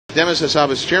Demis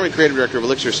Hassabis, Chairman Creative Director of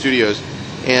Elixir Studios,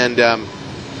 and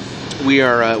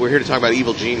we're here to talk about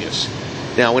Evil Genius.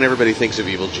 Now, when everybody thinks of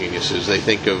evil geniuses, they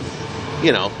think of,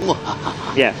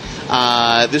 yeah.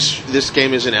 This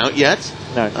game isn't out yet.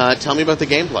 No. Tell me about the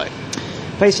gameplay.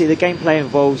 Basically, the gameplay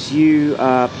involves you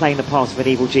playing the part of an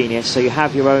evil genius. So you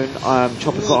have your own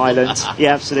tropical island.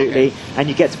 Yeah, absolutely. Okay. And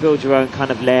you get to build your own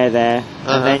kind of lair there.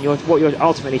 And then what you're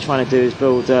ultimately trying to do is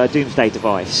build a doomsday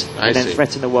device. And then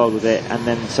threaten the world with it, and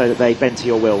then so that they bend to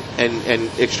your will.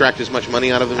 And extract as much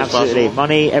money out of them as possible? Absolutely.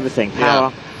 Money, everything.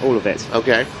 Power, all of it.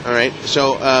 Okay, all right.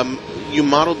 So you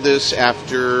modeled this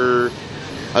after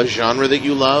a genre that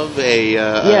you love,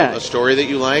 a story that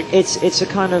you like? It's a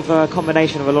kind of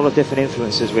combination of a lot of different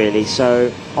influences, really.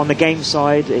 So on the game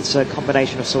side, it's a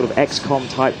combination of sort of XCOM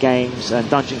type games and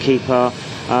Dungeon Keeper,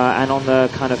 and on the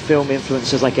kind of film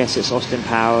influences, I guess it's Austin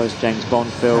Powers, James Bond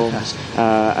films,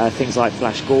 things like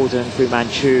Flash Gordon, Fu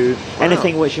Manchu,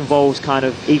 anything which involves kind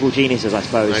of evil geniuses, I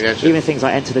suppose. I gotcha. Even things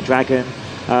like Enter the Dragon.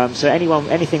 So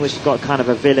anything which has got kind of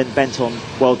a villain bent on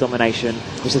world domination,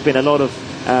 which there's been a lot of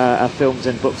films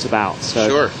and books about. So.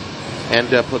 Sure. And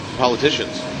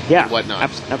politicians. Yeah. And whatnot.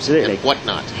 Absolutely. And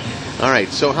whatnot. All right.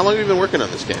 So how long have you been working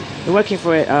on this game? Been working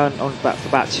for it for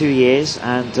about 2 years,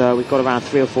 and we've got around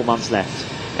 3 or 4 months left.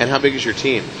 And how big is your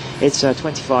team? It's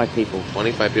 25 people.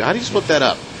 25 people. How do you split that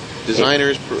up?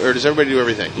 Designers, or does everybody do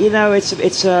everything?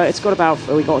 It's got about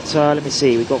we've got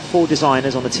 4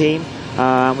 designers on the team.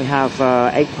 We have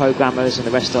 8 programmers, and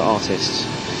the rest are artists.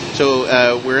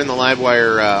 So we're in the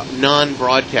Livewire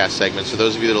non-broadcast segment, so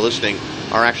those of you that are listening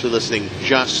are actually listening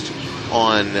just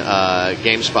on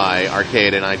GameSpy,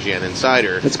 Arcade, and IGN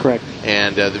Insider. That's correct.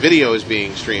 And the video is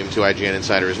being streamed to IGN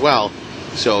Insider as well.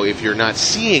 So if you're not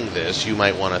seeing this, you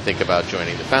might want to think about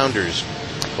joining the Founders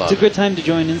Club. It's a good time to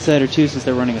join Insider, too, since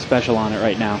they're running a special on it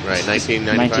right now. Right,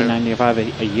 1995?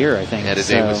 $19.95 a year, I think. And a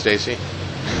day with Stacy?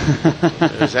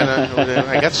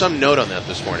 I got some note on that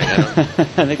this morning.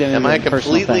 Am I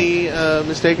completely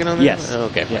mistaken on that? Yes. Oh,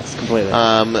 okay. Yes, completely.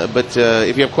 But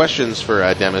if you have questions for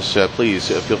Demis, please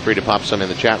feel free to pop some in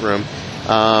the chat room.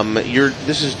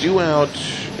 This is due out.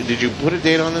 Did you put a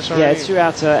date on this already? Yeah, it's due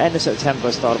out end of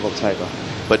September, start of October.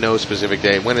 But no specific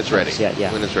day. When it's ready.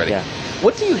 Yeah. When it's ready. Yeah.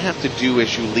 What do you have to do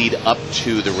as you lead up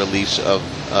to the release of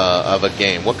a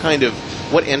game?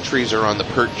 What entries are on the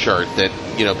PERT chart that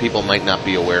people might not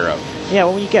be aware of? Yeah,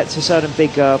 well, when you get to certain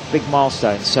big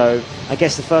milestones. So I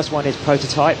guess the first one is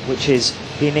prototype, which is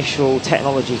the initial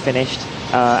technology finished,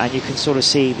 and you can sort of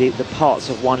see the parts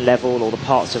of one level or the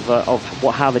parts of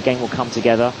how the game will come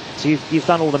together. So you've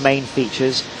done all the main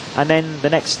features, and then the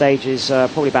next stage is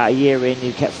probably about a year in.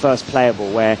 You get first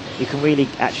playable, where you can really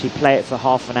actually play it for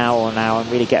half an hour or an hour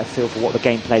and really get a feel for what the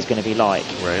gameplay is going to be like.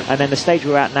 Right. And then the stage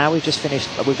we're at now, we've just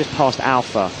passed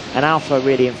alpha, and alpha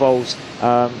really involves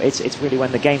it's really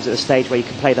when the game's at the stage where you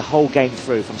can play the whole game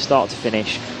through from start to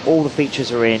finish. All the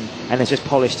features are in, and it's just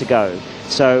polished to go.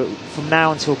 So from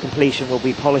now until completion, we'll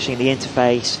be polishing the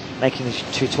interface, making the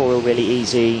tutorial really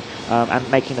easy,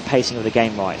 and making the pacing of the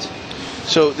game right.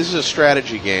 So this is a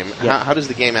strategy game. Yeah. How does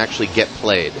the game actually get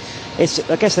played?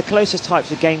 I guess the closest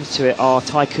types of games to it are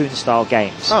tycoon-style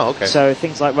games. Oh, okay. So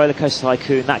things like Roller Coaster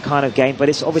Tycoon, that kind of game, but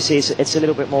it's obviously it's a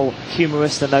little bit more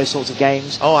humorous than those sorts of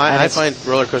games. Oh, I find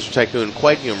Roller Coaster Tycoon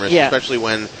quite humorous, especially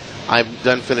when I'm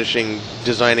done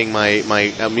designing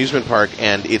my amusement park,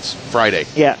 and it's Friday.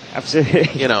 Yeah, absolutely.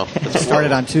 It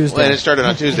started on Tuesday. Well, and it started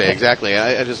on Tuesday, exactly.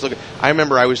 I just look. I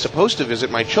remember I was supposed to visit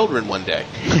my children one day,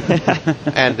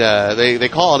 and they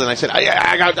called, and I said,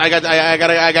 I got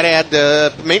to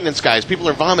add maintenance guys. People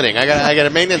are vomiting. I got a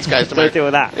maintenance guys to deal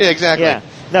with that. Yeah, exactly. Yeah.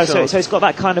 No, so it's got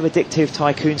that kind of addictive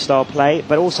tycoon-style play,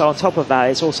 but also on top of that,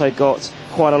 it's also got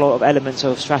quite a lot of elements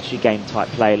of strategy game type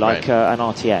play, like an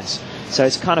RTS. So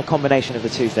it's kind of combination of the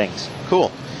two things.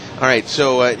 Cool. All right.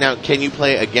 So now, can you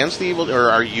play against the evil, or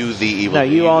are you the evil? No,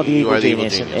 you are the evil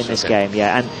genius in this game.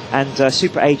 Yeah, and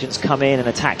super agents come in and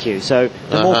attack you. So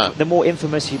the more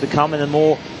infamous you become, and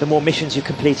the more missions you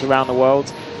complete around the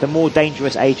world, the more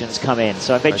dangerous agents come in.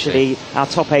 So eventually, our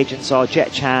top agents are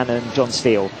Jet Chan and John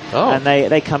Steele, and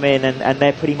they come in and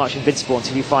they're pretty much invincible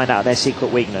until you find out their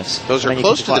secret weakness. Those are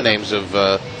close to the names of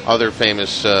other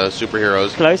famous superheroes.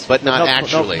 Close, but not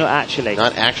actually. Not actually.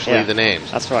 Not actually the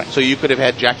names. That's right. So you could have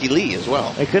had Jackie Lee as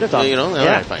well. They could have done. All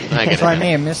right, fine. I get it. So I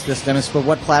may have missed this, Demis, but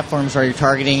what platforms are you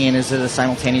targeting, and is it a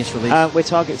simultaneous release? We're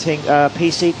targeting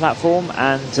PC platform,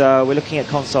 and we're looking at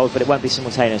consoles, but it won't be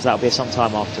simultaneous. That'll be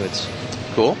sometime afterwards.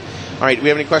 Cool. All right, do we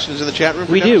have any questions in the chat room?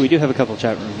 We do have a couple of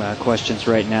chat room questions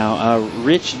right now.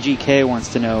 Rich GK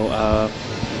wants to know,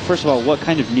 first of all, what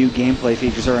kind of new gameplay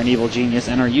features are in Evil Genius,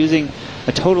 and are you using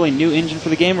a totally new engine for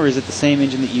the game, or is it the same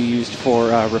engine that you used for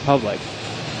Republic?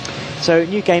 So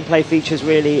new gameplay features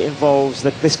really involves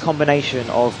this combination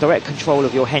of direct control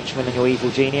of your henchman and your evil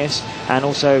genius, and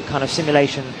also kind of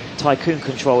simulation tycoon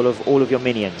control of all of your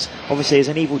minions. Obviously, as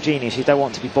an evil genius, you don't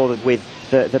want to be bothered with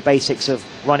the basics of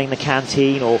running the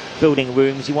canteen or building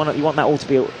rooms. You want that all to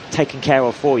be taken care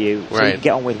of for you, so you can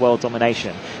get on with world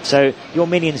domination. So your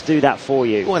minions do that for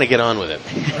you. You want to get on with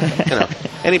it. You know,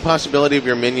 any possibility of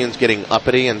your minions getting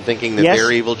uppity and thinking that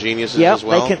they're evil geniuses as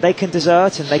well? They can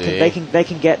desert, and they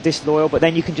can get disloyal, but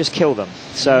then you can just kill them.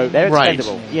 So they're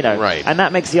expendable, you know. Right. And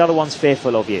that makes the other ones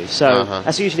fearful of you. So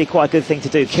that's usually quite a good thing to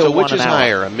do. Kill so one which is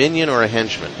higher, a minion or a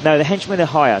henchman? No, the henchmen are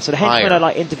higher. So the henchmen are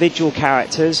like individual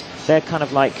characters. They're kind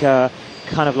of like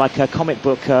comic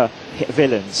book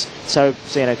villains. So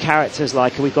you know, characters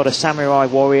like we've got a samurai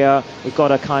warrior, we've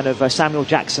got a kind of a Samuel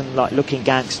Jackson like looking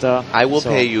gangster. I will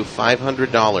pay you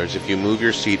 $500 if you move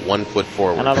your seat 1 foot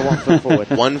forward. Another 1 foot forward.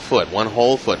 1 foot, one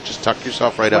whole foot. Just tuck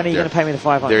yourself right up there. When are you going to pay me the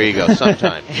 $500? There you go.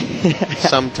 Sometime.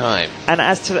 Sometime. And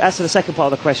as to the second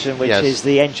part of the question, which is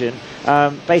the engine,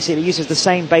 basically it uses the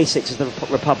same basics as the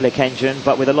Republic engine,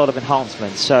 but with a lot of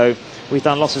enhancements. So we've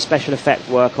done lots of special effect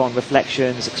work on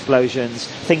reflections, explosions,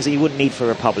 things that you wouldn't need for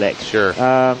Republic. Sure.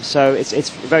 So it's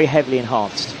very heavily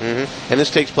enhanced. Mm-hmm. And this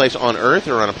takes place on Earth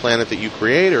or on a planet that you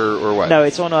create, or what? No,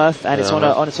 it's on Earth, and it's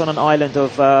on an island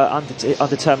of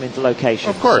undetermined location.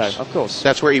 Of course. So, of course.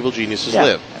 That's where evil geniuses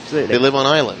live. Absolutely. They live on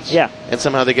islands. Yeah. And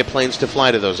somehow they get planes to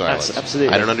fly to those islands.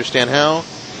 Absolutely. I don't understand how.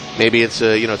 Maybe it's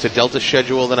a Delta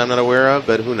schedule that I'm not aware of,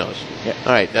 but who knows? Yeah.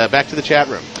 All right, back to the chat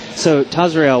room. So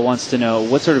Tazrael wants to know,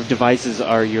 what sort of devices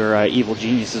are your evil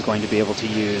geniuses going to be able to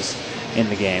use in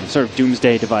the game? Sort of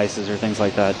doomsday devices or things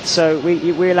like that? So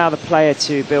we allow the player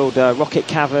to build rocket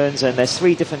caverns, and there's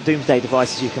 3 different doomsday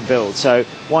devices you can build. So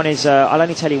one is, I'll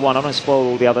only tell you one, I don't want to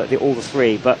spoil all the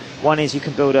 3, but one is you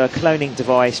can build a cloning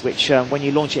device which when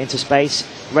you launch it into space,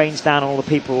 rains down on all the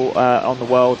people on the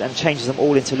world and changes them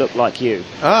all into look like you.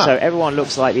 So everyone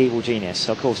looks like the evil genius,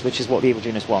 of course, which is what the evil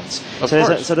genius wants.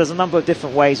 So there's a number of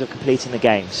different ways of completing the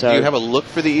game. So do you have a look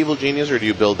for the evil genius, or do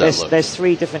you build that look? There's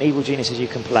 3 different evil geniuses you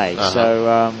can play.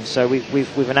 So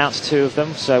we've announced 2 of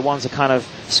them. So one's a kind of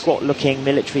squat-looking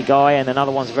military guy, and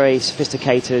another one's a very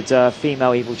sophisticated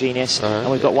female evil genius. And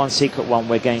we've got one secret one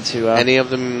we're going to... Any of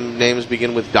them names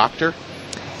begin with Doctor?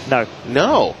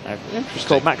 No. Interesting. It's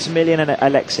called Maximilian and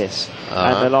Alexis.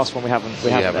 And the last one we haven't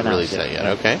really said yet.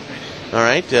 Okay. All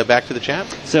right, back to the chat.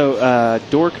 So,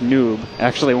 Dork Noob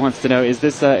actually wants to know, is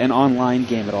this an online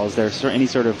game at all? Is there any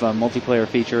sort of multiplayer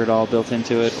feature at all built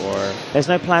into it? Or there's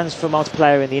no plans for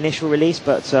multiplayer in the initial release,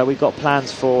 but we've got plans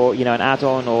for an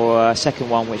add-on or a second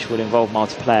one which would involve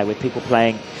multiplayer with people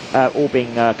playing, all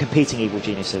being competing evil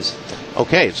geniuses.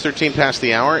 Okay, it's 13 past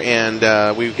the hour,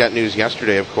 and we've got news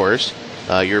yesterday, of course.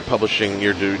 You're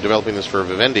developing this for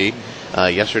Vivendi.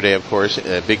 Yesterday, of course,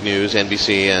 big news,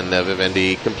 NBC and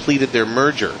Vivendi completed their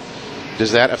merger.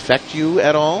 Does that affect you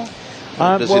at all?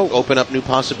 Does it open up new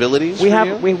possibilities we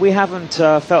haven't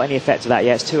felt any effect of that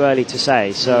yet. It's too early to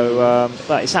say. So,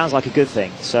 but it sounds like a good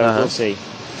thing. So we'll see.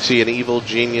 See an evil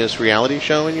genius reality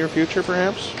show in your future,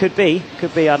 perhaps? Could be.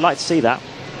 I'd like to see that.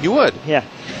 You would? Yeah.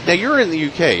 Now, you're in the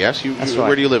UK, yes? That's right.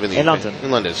 Where do you live in the UK? In London. In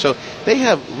London. So they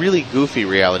have really goofy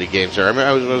reality games there. I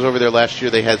remember I was over there last year.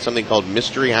 They had something called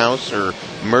Mystery House or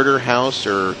Murder House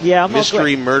or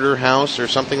Mystery Murder House or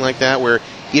something like that, where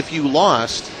if you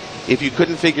lost, if you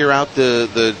couldn't figure out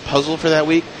the puzzle for that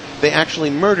week, they actually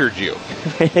murdered you.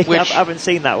 I haven't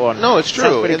seen that one. No, it's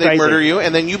true. And they murder you,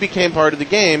 and then you became part of the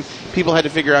game. People had to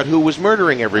figure out who was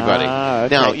murdering everybody. Okay.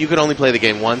 Now, you could only play the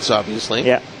game once, obviously.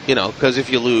 Yeah. Because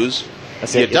if you lose,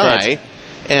 you die.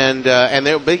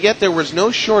 But yet there was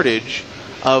no shortage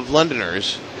of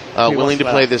Londoners willing to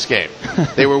play this game.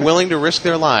 They were willing to risk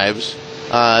their lives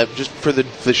just for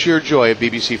the sheer joy of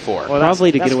BBC4. Well,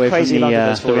 probably to get away from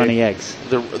the runny eggs.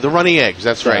 The runny eggs,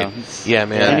 that's right. Yeah,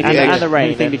 man. And the rain.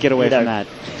 Anything to get away from that.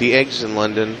 The eggs in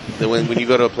London, when you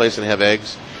go to a place and have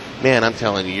eggs, man, I'm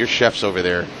telling you, your chefs over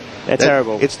there. They're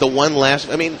terrible. It's the one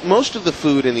last... I mean, most of the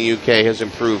food in the UK has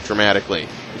improved dramatically.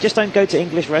 Just don't go to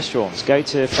English restaurants. Go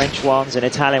to French ones and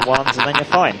Italian ones, and then you're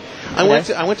fine. I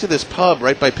went to this pub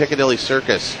right by Piccadilly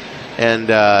Circus, and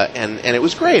it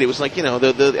was great. It was like,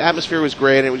 the atmosphere was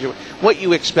great, and it was what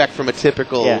you expect from a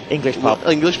typical English pub.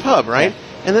 English pub, right? Yeah.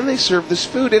 And then they served this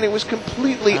food, and it was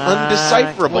completely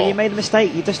undecipherable. Well, you made a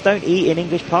mistake. You just don't eat in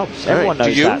English pubs. Everyone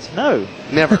knows that. No.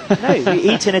 Never. No,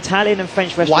 you eat in Italian and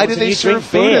French restaurants. Why did they serve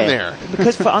food in there?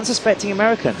 Because for unsuspecting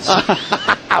Americans.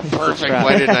 Perfect.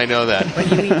 Why didn't I know that?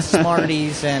 But you eat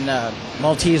Smarties and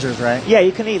Maltesers, right? Yeah,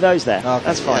 you can eat those there. Okay.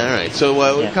 That's fine. All right.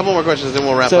 So a couple more questions, then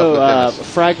we'll wrap So, up with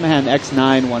Fragman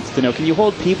X9 wants to know: can you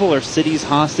hold people or cities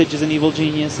hostage as an evil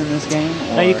genius in this game?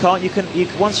 No, you can't.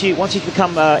 Once you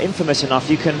become infamous enough,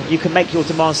 you can make your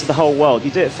demands to the whole world.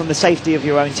 You do it from the safety of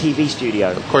your own TV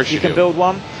studio. Of course you can do. build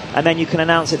one, and then you can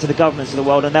announce it to the governments of the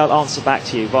world, and they'll answer back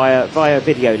to you via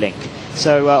video link.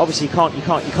 So obviously you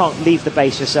can't leave the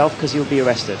base yourself because you'll be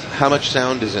arrested. How much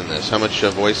sound is in this? How much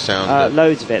voice sound?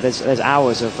 Loads of it. There's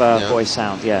hours of voice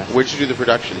sound. Yeah. Where'd you do the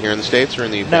production? Here in the States or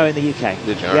in the UK? No, in the UK.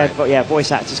 Did you? Yeah, voice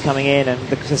actors coming in, and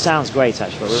the sound's great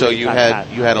actually. We're So really you glad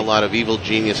had a lot of evil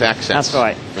genius accents. That's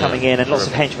right, coming in, and lots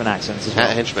of Terrific. henchman accents as well.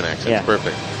 Henchman accents. Yeah.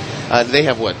 Perfect. They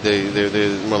have what?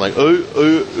 They're more like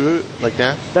like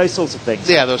that. Those sorts of things.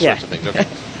 Yeah, those sorts of things. Okay.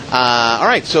 All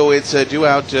right, so it's due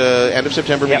out end of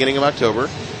September, beginning of October.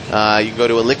 You can go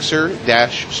to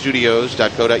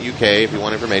elixir-studios.co.uk if you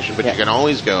want information, but you can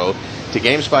always go to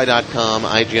gamespy.com,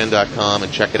 IGN.com,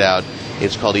 and check it out.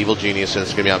 It's called Evil Genius, and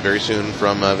it's going to be out very soon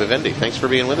from Vivendi. Thanks for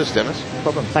being with us, Demis. No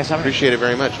problem. Thanks for having me. Appreciate it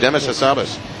very much. Demis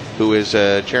Hassabis, who is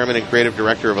chairman and creative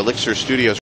director of Elixir Studios.